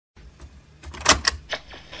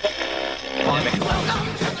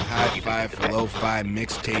live for Lo-Fi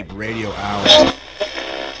Mixtape Radio Hour.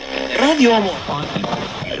 Radio Amor.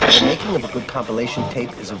 The making of a good compilation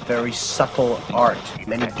tape is a very subtle art.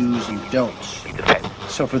 Many do's and don'ts.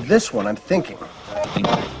 So for this one, I'm thinking.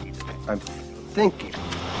 I've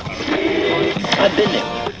been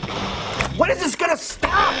there. When is this gonna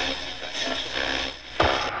stop?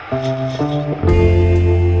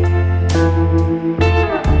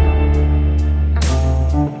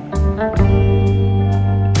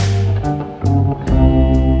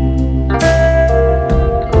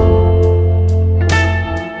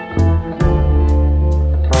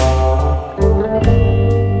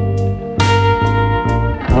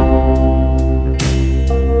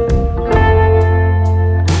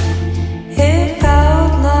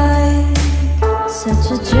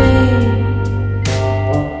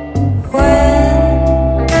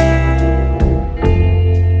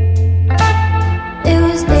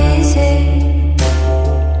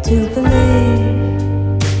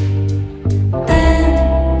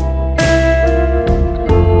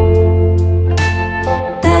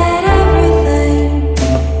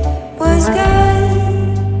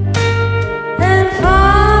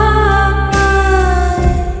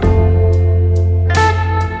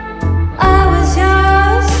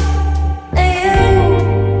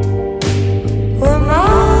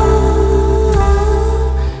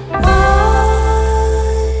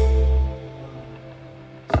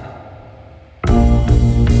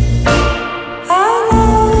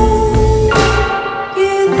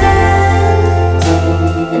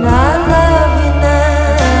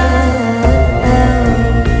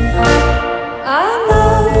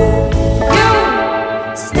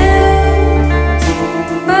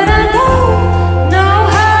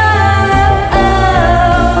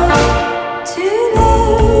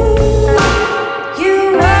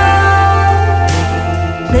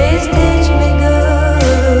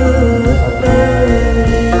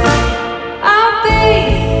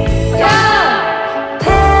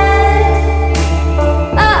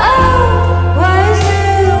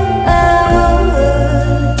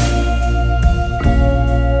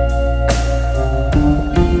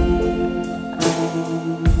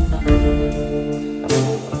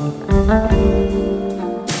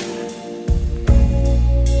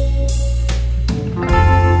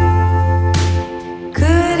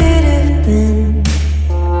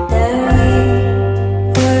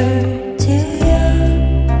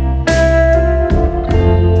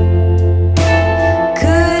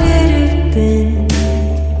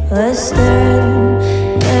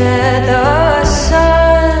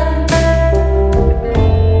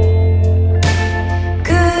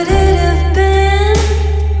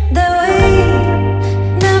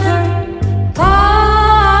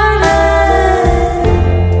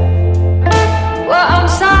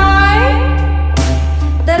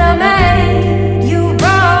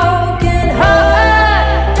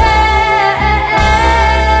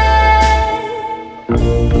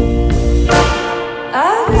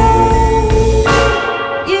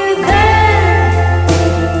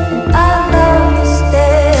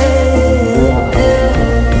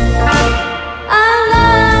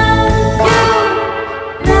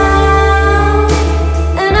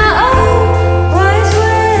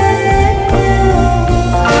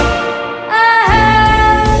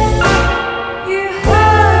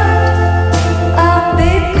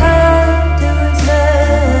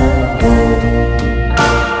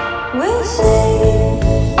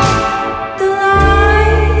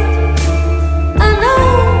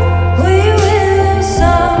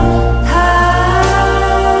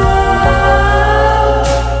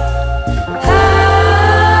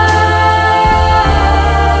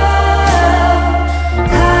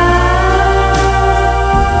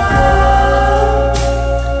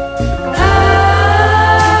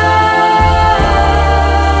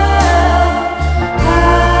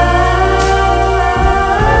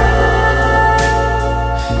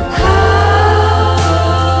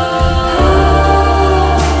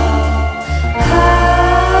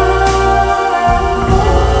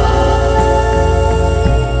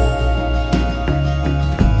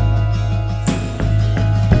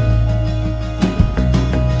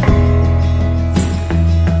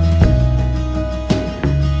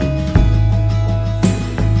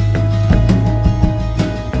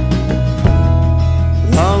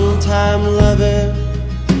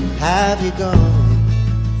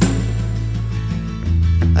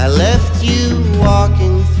 I left you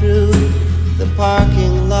walking through the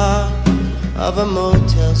parking lot of a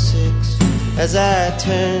Motel 6 as I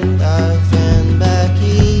turned our van back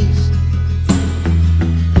east.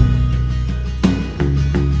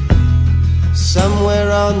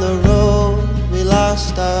 Somewhere on the road we lost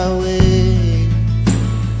lost our way.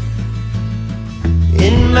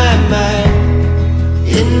 In my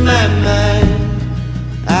mind,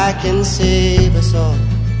 I can save us all.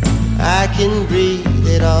 I can breathe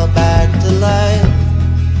it all back to life.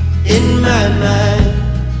 In my mind,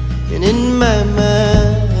 and in my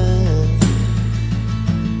mind,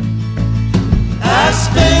 I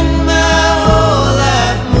spend my whole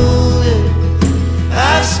life moving.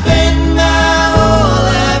 I spend my whole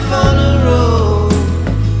life on a road.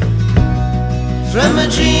 From a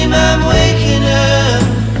dream I'm waking up,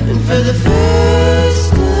 and for the first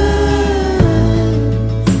time,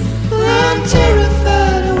 I'm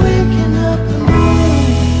terrified of waking up alone.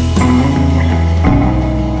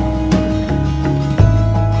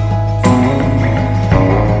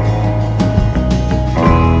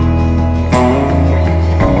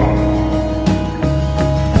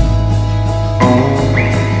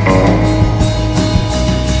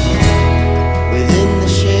 Within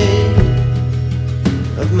the shade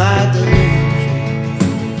of my delusion,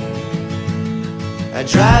 I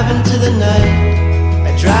drive into the night,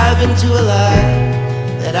 I drive into a life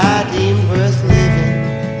that I deemed worth living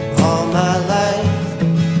all my life.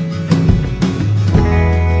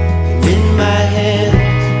 And in my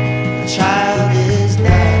hands, a child is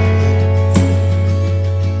dying.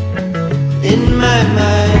 In my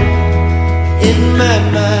mind,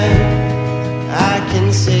 I can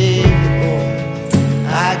save the boy.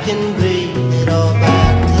 I can bring it all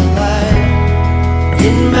back to life.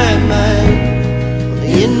 In my mind,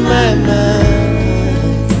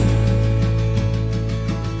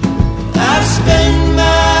 I spend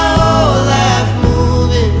my whole life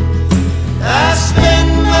moving. I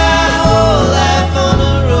spend my whole life on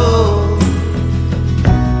a road.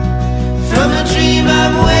 From a dream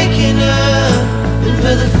I'm waking up, and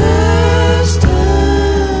for the first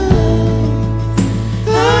time,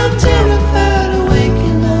 I'm terrified of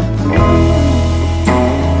waking up alone.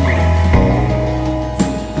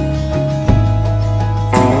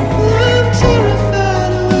 I'm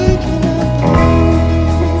terrified of waking up alone.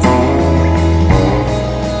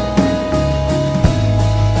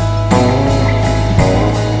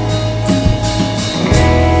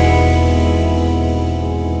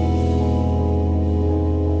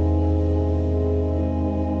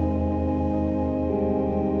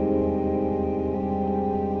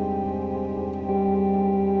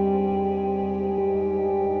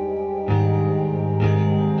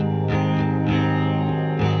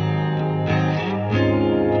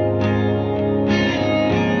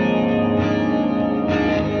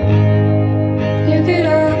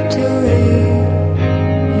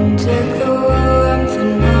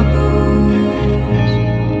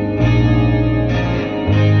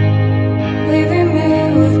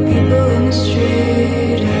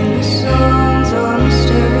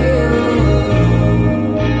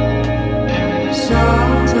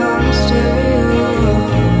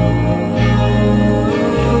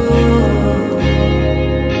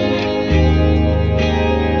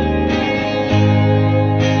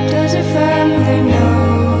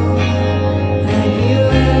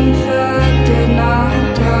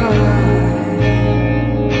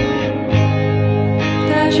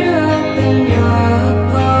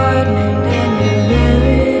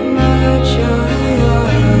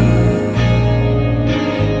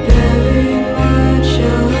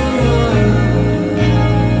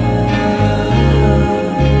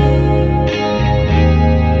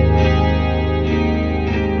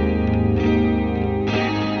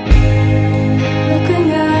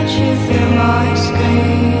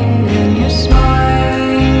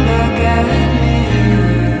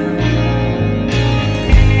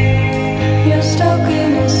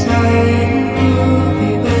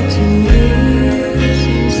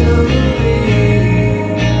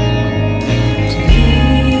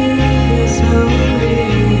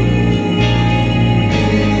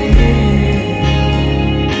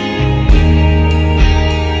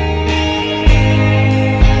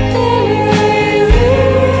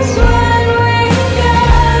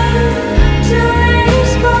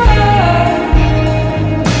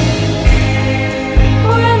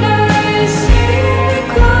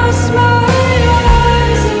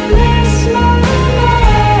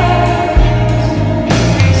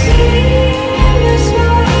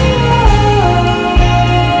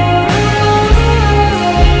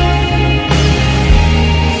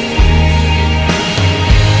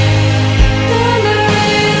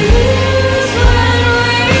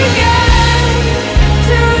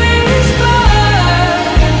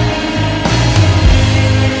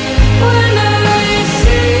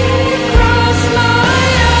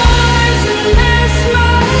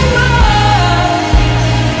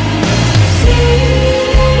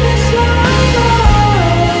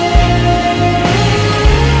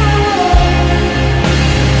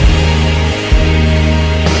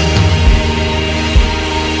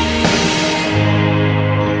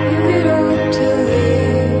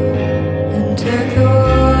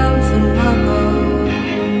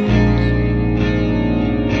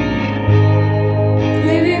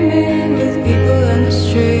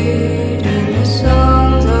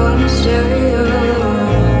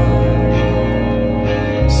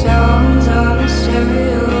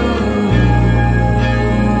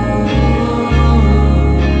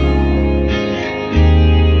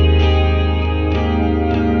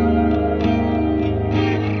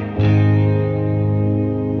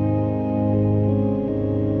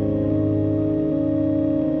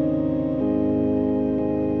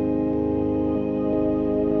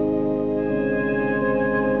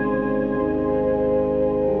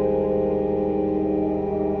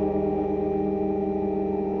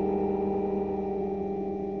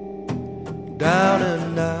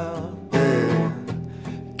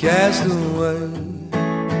 passed away.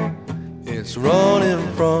 It's running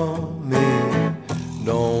from me,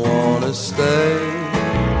 don't wanna stay.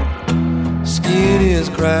 Skin is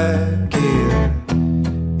cracking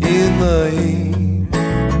in the heat,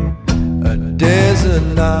 a desert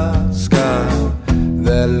night sky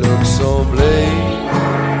that looks so bleak.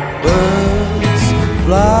 Birds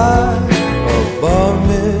fly above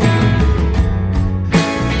me,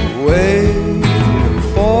 waiting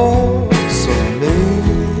for some need.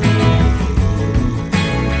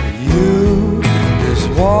 You just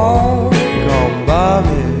walk on by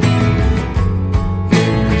me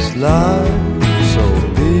in this life so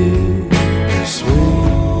big and sweet.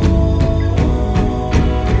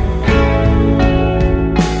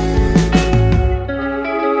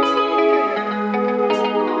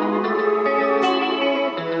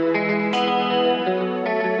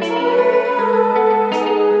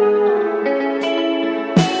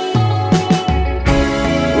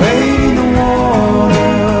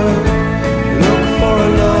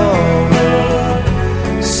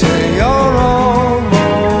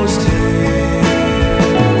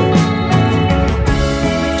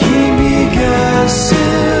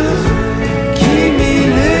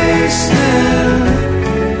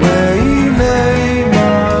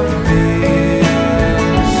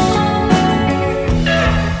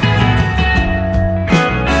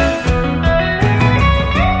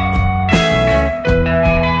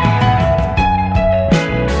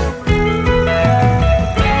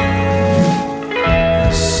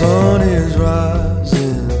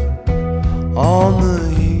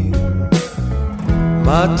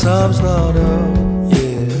 Time's not up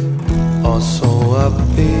yet, or so I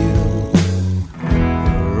feel.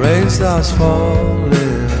 Rain starts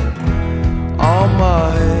falling on my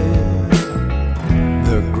head.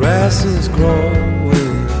 The grass is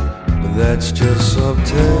growing, but that's just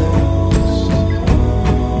subtext.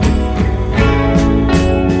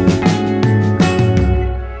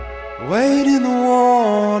 Wade in the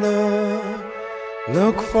water,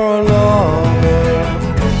 look for a lover.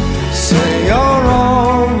 Say you're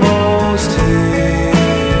almost here.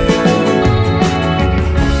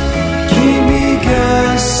 Keep me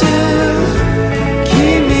guessing,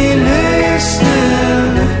 keep me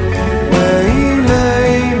listening, where you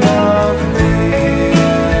lay my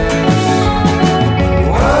fears.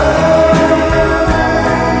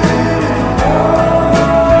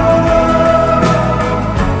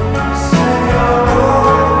 Say you're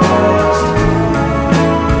almost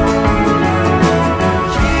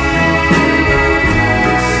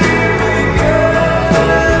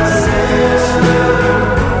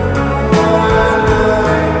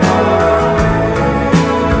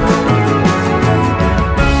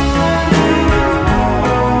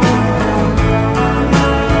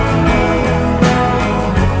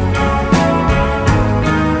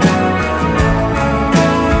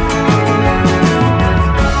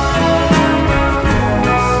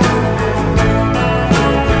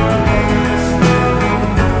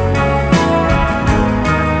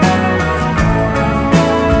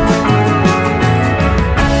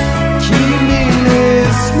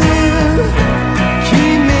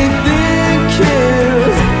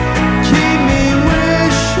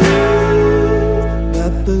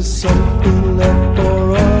something left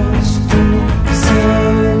for us to say.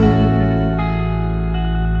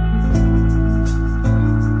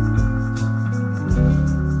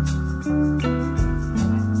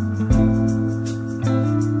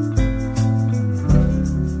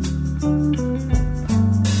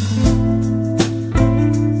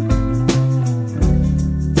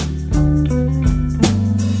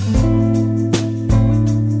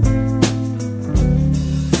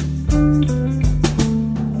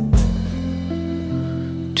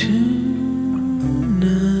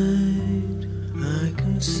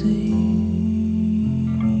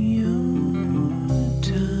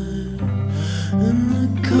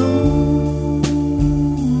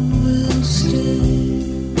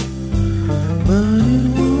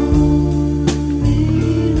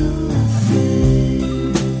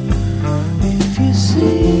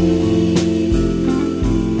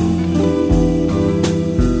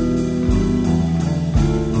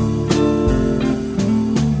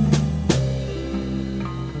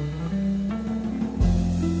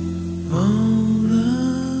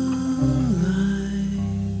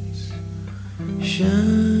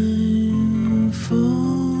 shine for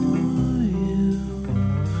you,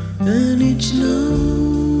 and each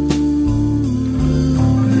love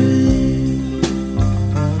will ring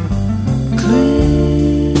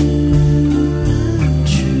clear and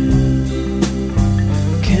true.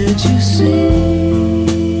 Can't you see?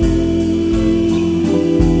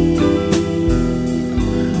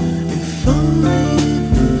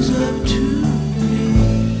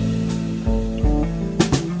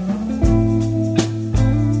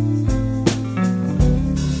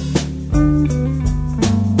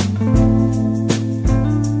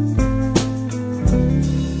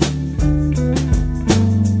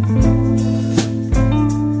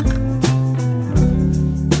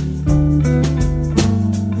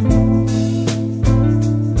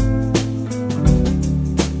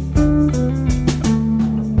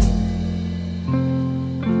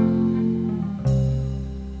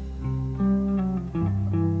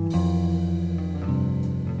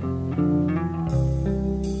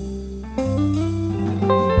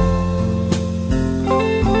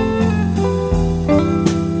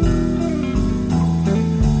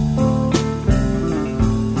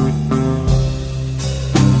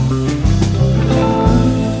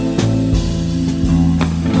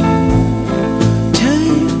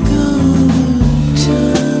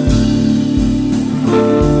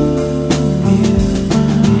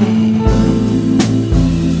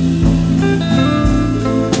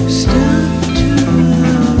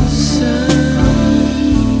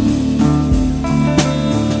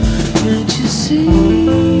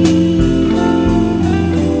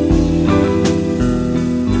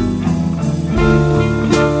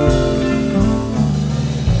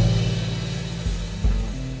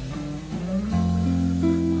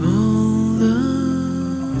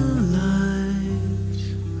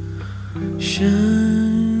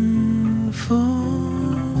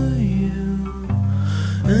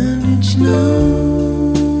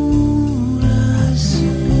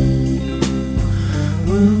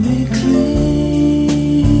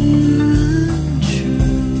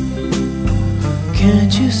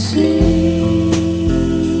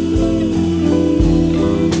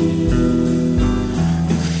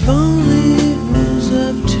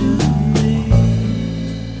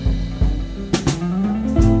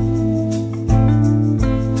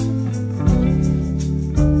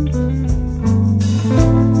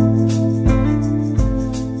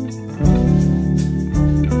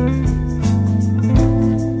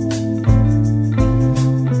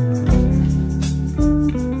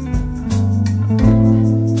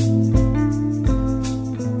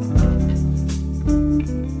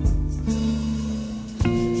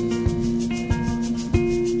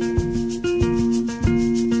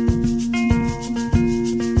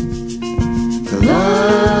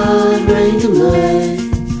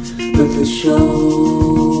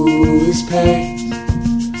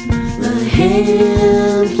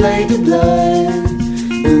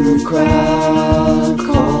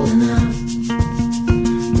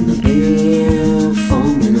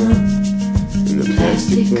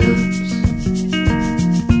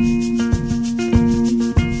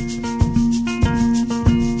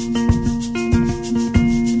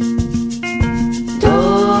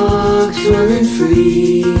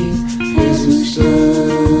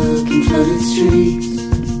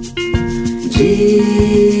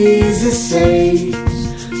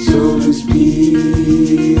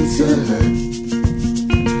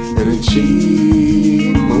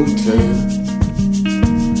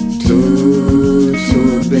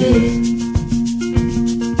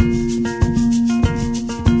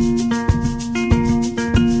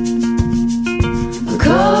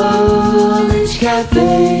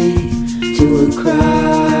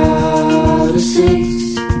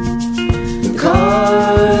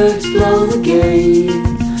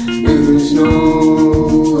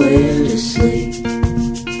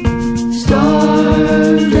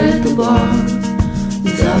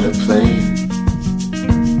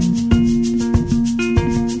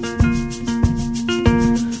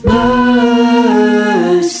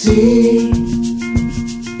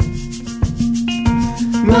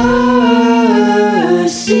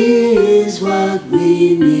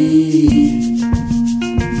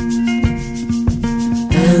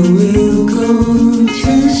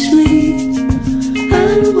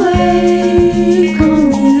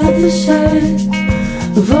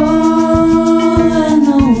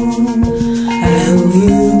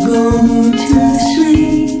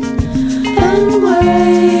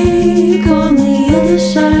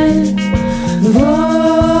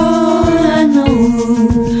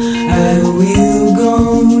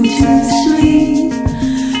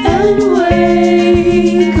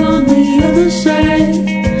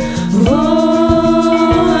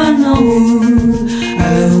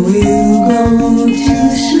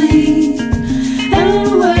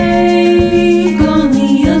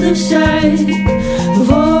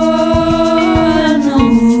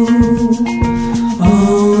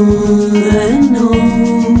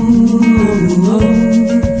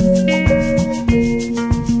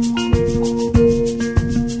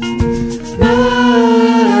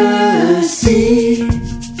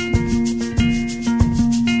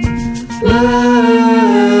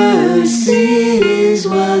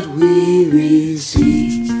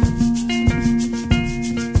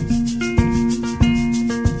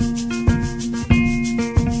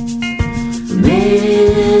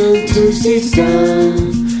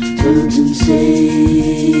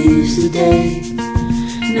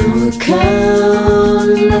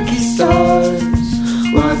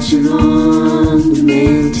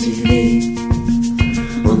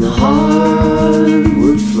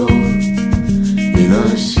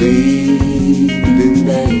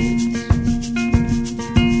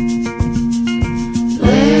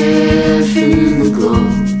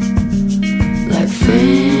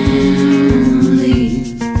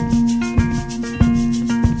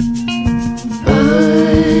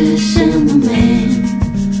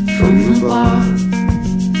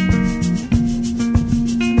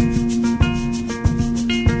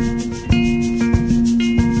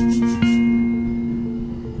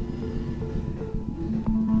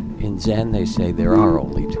 Zen, they say there are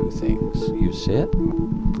only two things. You sit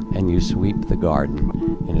and you sweep the garden,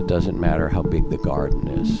 and it doesn't matter how big the garden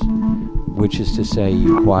is. Which is to say,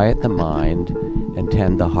 you quiet the mind and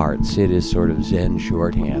tend the heart. Sit is sort of Zen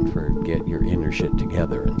shorthand for get your inner shit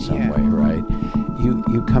together in some way, right?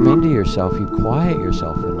 You come into yourself, you quiet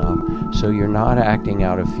yourself enough so you're not acting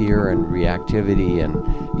out of fear and reactivity and,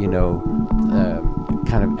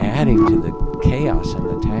 kind of adding to the chaos and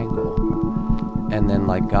the tangle. And then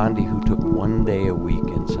like Gandhi, who took 1 day a week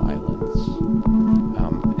in silence.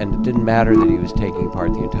 And it didn't matter that he was taking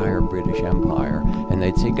apart the entire British Empire. And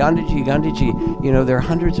they'd say, Gandhiji, Gandhiji, you know, there are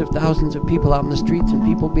hundreds of thousands of people out in the streets and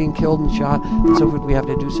people being killed and shot and so forth. We have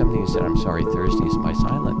to do something. He said, I'm sorry, Thursday is my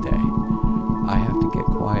silent day. I have to get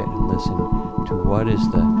quiet and listen to what is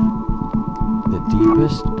the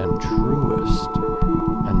deepest and truest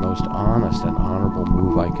and most honest and honorable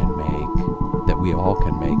move I can make, that we all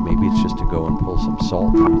can make. Maybe it's just to go and pull some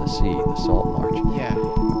salt from the sea, the salt march. Yeah.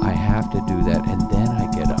 I have to do that, and then I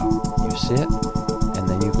get up. You sit, and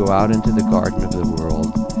then you go out into the garden of the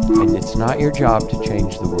world, and it's not your job to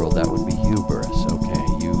change the world. That would be hubris, okay?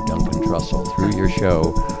 You, Duncan Trussell, through your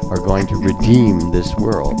show, are going to redeem this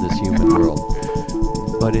world, this human world.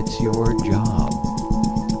 But it's your job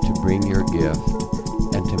to bring your gift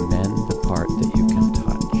and to mend the part that you can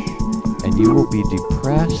touch. And you will be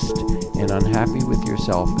depressed and unhappy with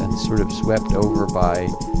yourself and sort of swept over by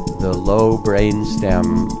the low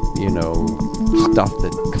brainstem, you know, stuff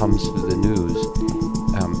that comes through the news.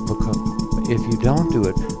 Because if you don't do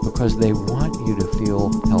it, because they want you to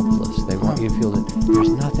feel helpless. They want you to feel that there's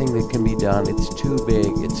nothing that can be done. It's too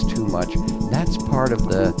big. It's too much. That's part of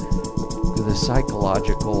the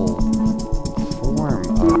psychological form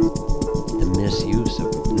of the misuse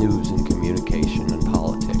of news and communication and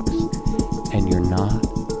politics. And you're not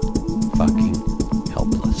fucking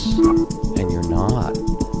helpless. And you're not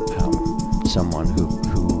someone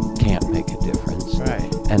who can't make a difference.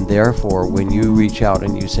 Right. And therefore, when you reach out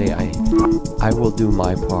and you say, I will do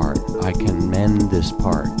my part, I can mend this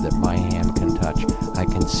part that my hand can touch, I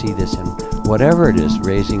can see this in whatever it is,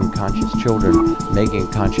 raising conscious children, making a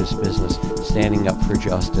conscious business, standing up for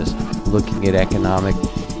justice, looking at economic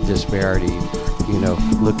disparity, you know,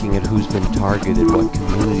 looking at who's been targeted, what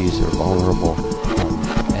communities are vulnerable,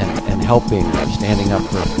 and helping, standing up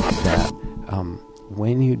for that.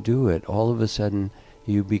 When you do it, all of a sudden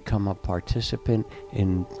you become a participant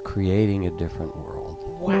in creating a different world.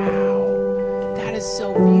 Wow, that is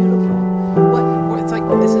so beautiful. It's like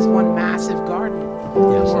this is one massive garden.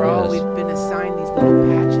 Yes, We're all, it is. we've been assigned these little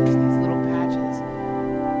patches,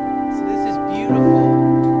 So this is beautiful.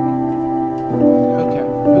 Okay.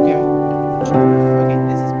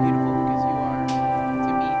 This is beautiful because you are, to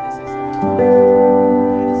me, this is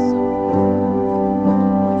that is so cool.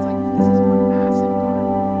 It's like this is one massive garden.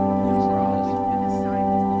 We're all, we've been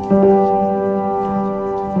assigned these little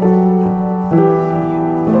patches.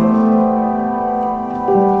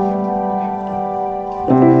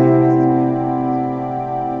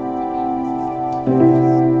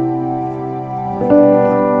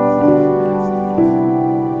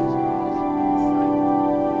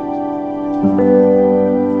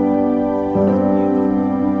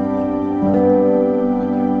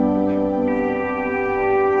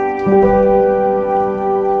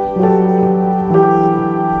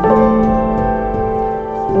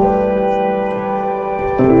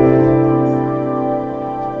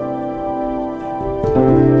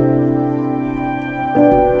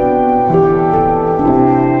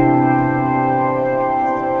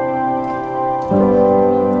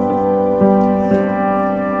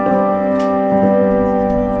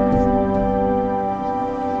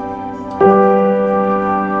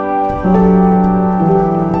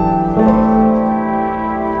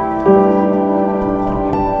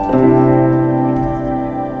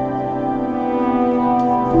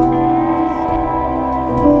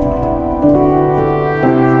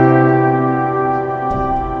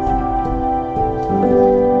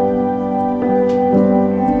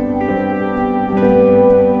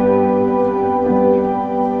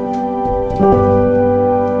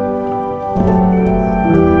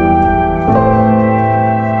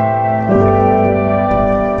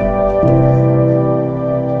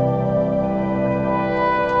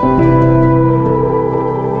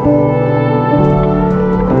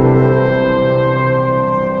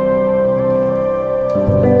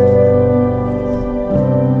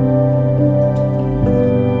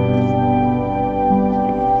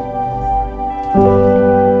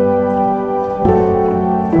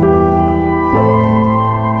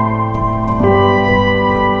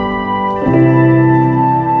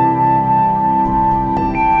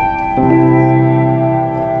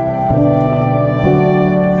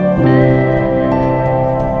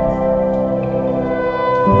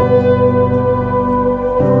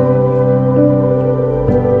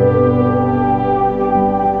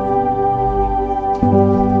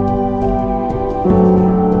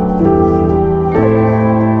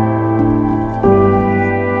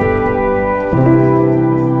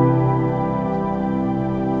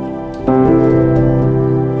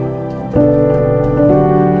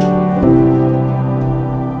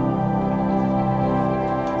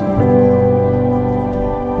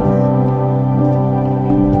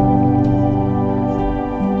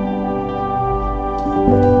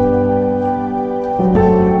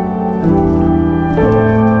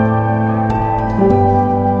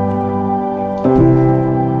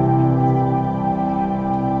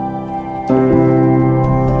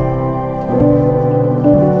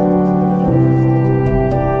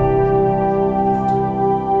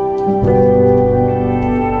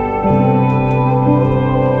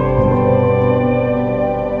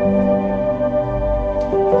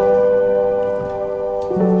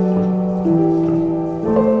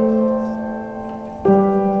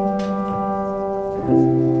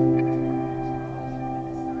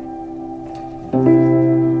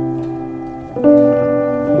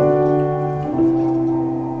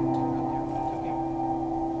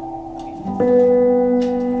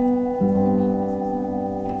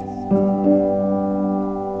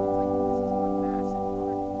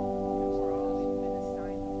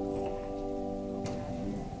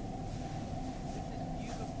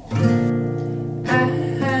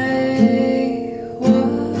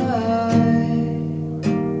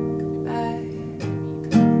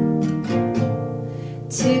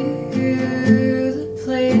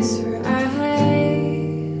 Place where I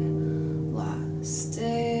lost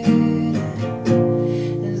it.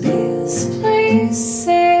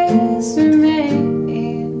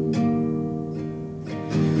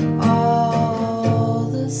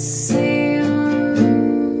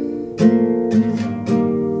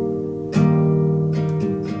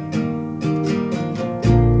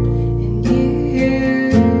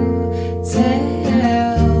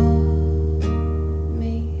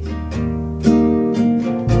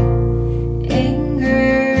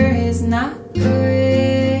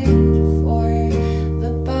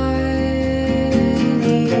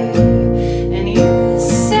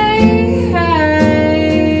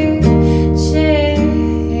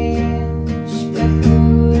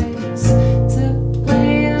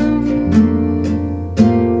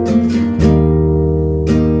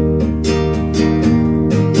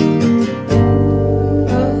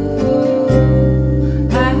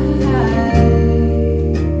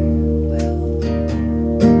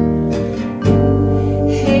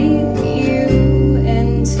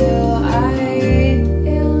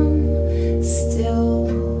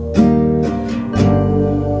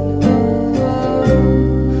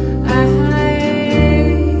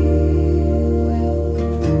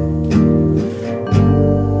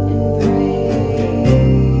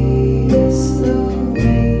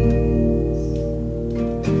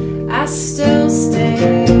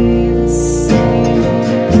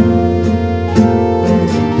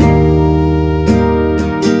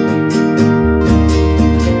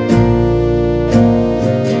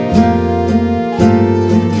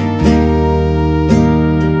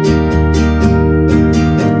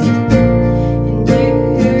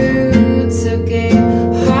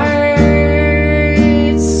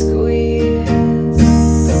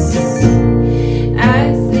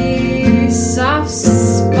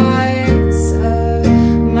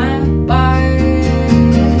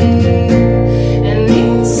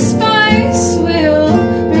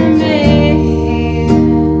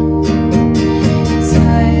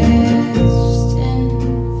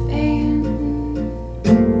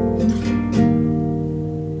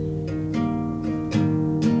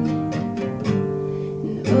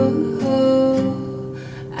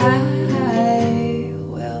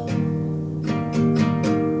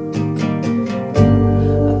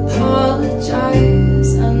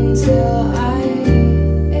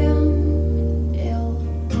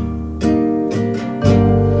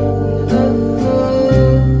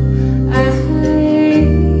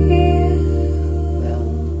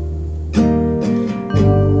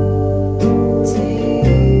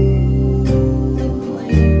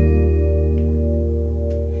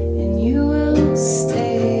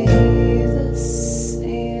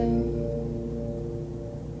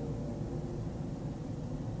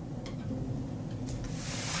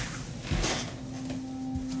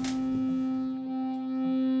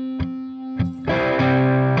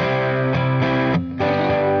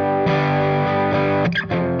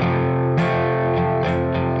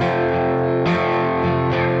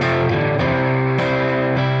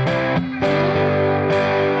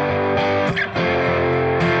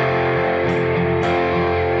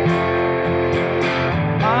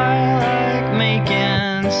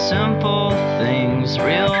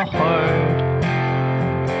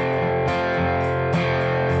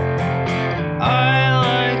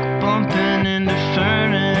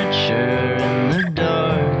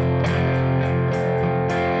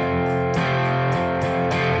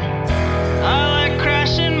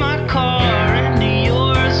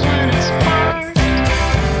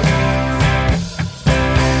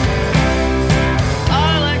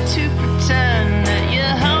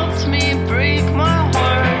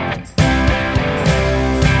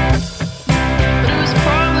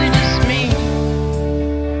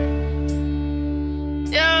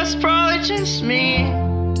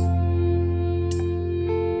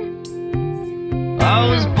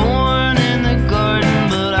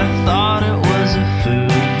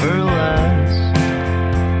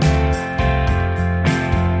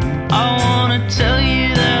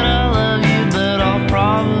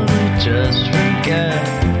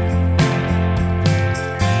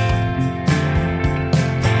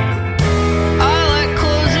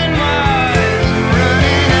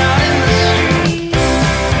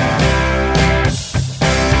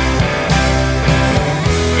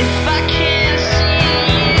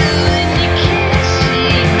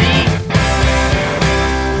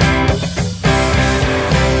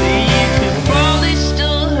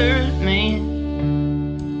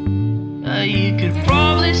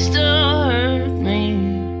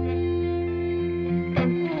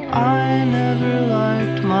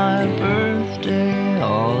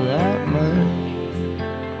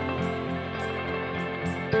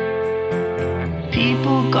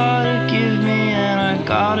 People gotta give me and I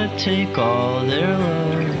gotta take all their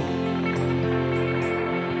love.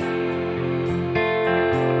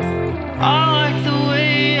 I like the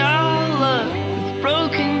way I look with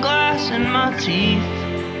broken glass in my teeth.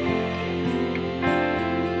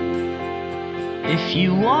 If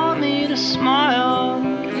you want me to smile,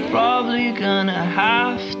 you're probably gonna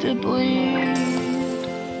have to bleed.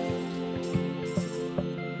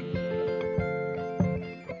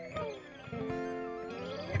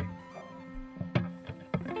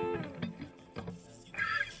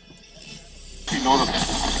 Non,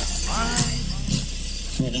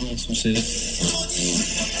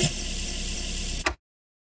 c'est...